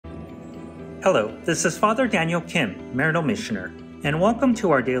Hello, this is Father Daniel Kim, Maryknoll Missioner, and welcome to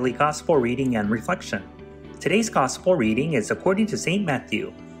our daily Gospel reading and reflection. Today's Gospel reading is according to St.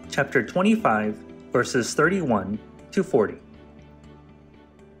 Matthew, chapter 25, verses 31 to 40.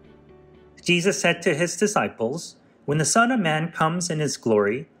 Jesus said to his disciples, "When the Son of Man comes in his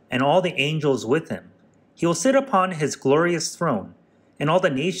glory, and all the angels with him, he will sit upon his glorious throne, and all the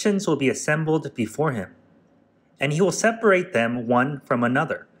nations will be assembled before him. And he will separate them one from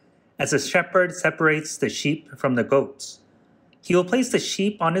another, as a shepherd separates the sheep from the goats. He will place the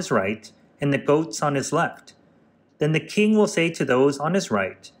sheep on his right and the goats on his left. Then the king will say to those on his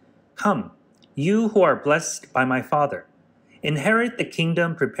right, 'Come, you who are blessed by my Father, inherit the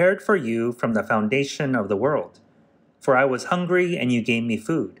kingdom prepared for you from the foundation of the world. For I was hungry, and you gave me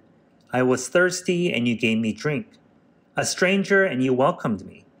food. I was thirsty, and you gave me drink. A stranger, and you welcomed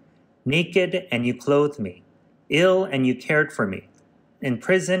me. Naked, and you clothed me. Ill, and you cared for me. In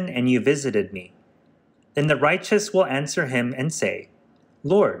prison, and you visited me.' Then the righteous will answer him and say,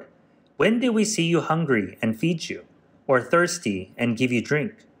 'Lord, when did we see you hungry and feed you, or thirsty and give you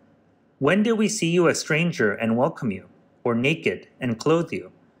drink? When did we see you a stranger and welcome you, or naked and clothe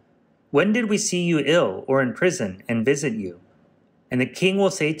you? When did we see you ill or in prison and visit you?' And the king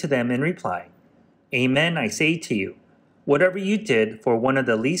will say to them in reply, 'Amen, I say to you, whatever you did for one of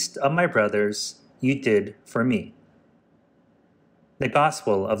the least of my brothers, you did for me.'" The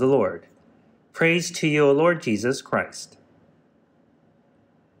Gospel of the Lord. Praise to you, O Lord Jesus Christ.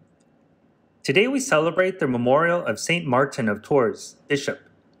 Today we celebrate the memorial of St. Martin of Tours, Bishop.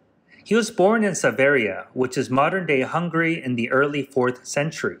 He was born in Savaria, which is modern-day Hungary, in the early 4th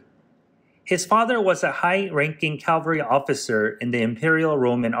century. His father was a high-ranking cavalry officer in the Imperial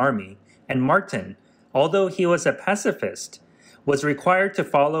Roman army, and Martin, although he was a pacifist, was required to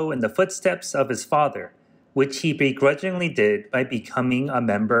follow in the footsteps of his father, which he begrudgingly did by becoming a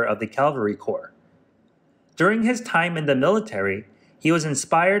member of the cavalry corps. During his time in the military, he was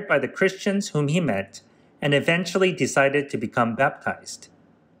inspired by the Christians whom he met and eventually decided to become baptized.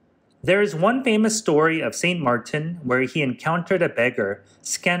 There is one famous story of St. Martin where he encountered a beggar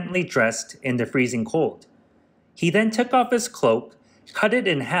scantily dressed in the freezing cold. He then took off his cloak, cut it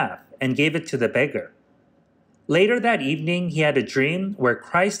in half, and gave it to the beggar. Later that evening, he had a dream where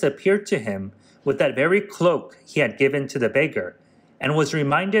Christ appeared to him with that very cloak he had given to the beggar, and was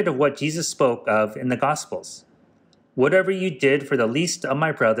reminded of what Jesus spoke of in the Gospels. "Whatever you did for the least of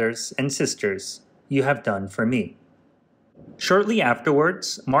my brothers and sisters, you have done for me." Shortly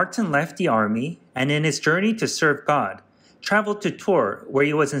afterwards, Martin left the army, and in his journey to serve God, traveled to Tours, where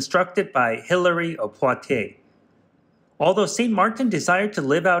he was instructed by Hilary of Poitiers. Although St. Martin desired to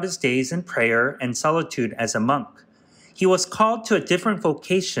live out his days in prayer and solitude as a monk, he was called to a different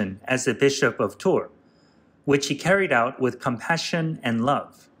vocation as the Bishop of Tours, which he carried out with compassion and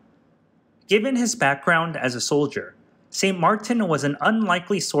love. Given his background as a soldier, St. Martin was an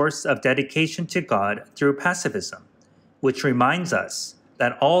unlikely source of dedication to God through pacifism, which reminds us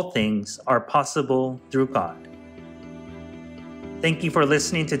that all things are possible through God. Thank you for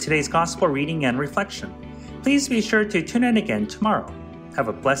listening to today's Gospel reading and reflection. Please be sure to tune in again tomorrow. Have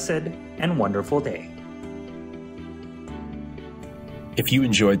a blessed and wonderful day. If you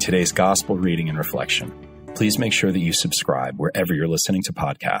enjoyed today's Gospel reading and reflection, please make sure that you subscribe wherever you're listening to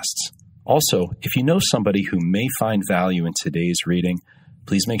podcasts. Also, if you know somebody who may find value in today's reading,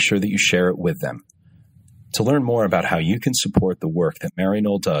 please make sure that you share it with them. To learn more about how you can support the work that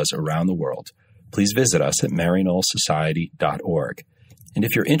Maryknoll does around the world, please visit us at maryknollsociety.org. And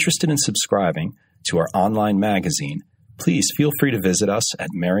if you're interested in subscribing to our online magazine, please feel free to visit us at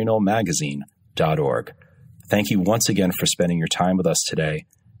maryknollmagazine.org. Thank you once again for spending your time with us today,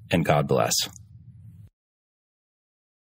 and God bless.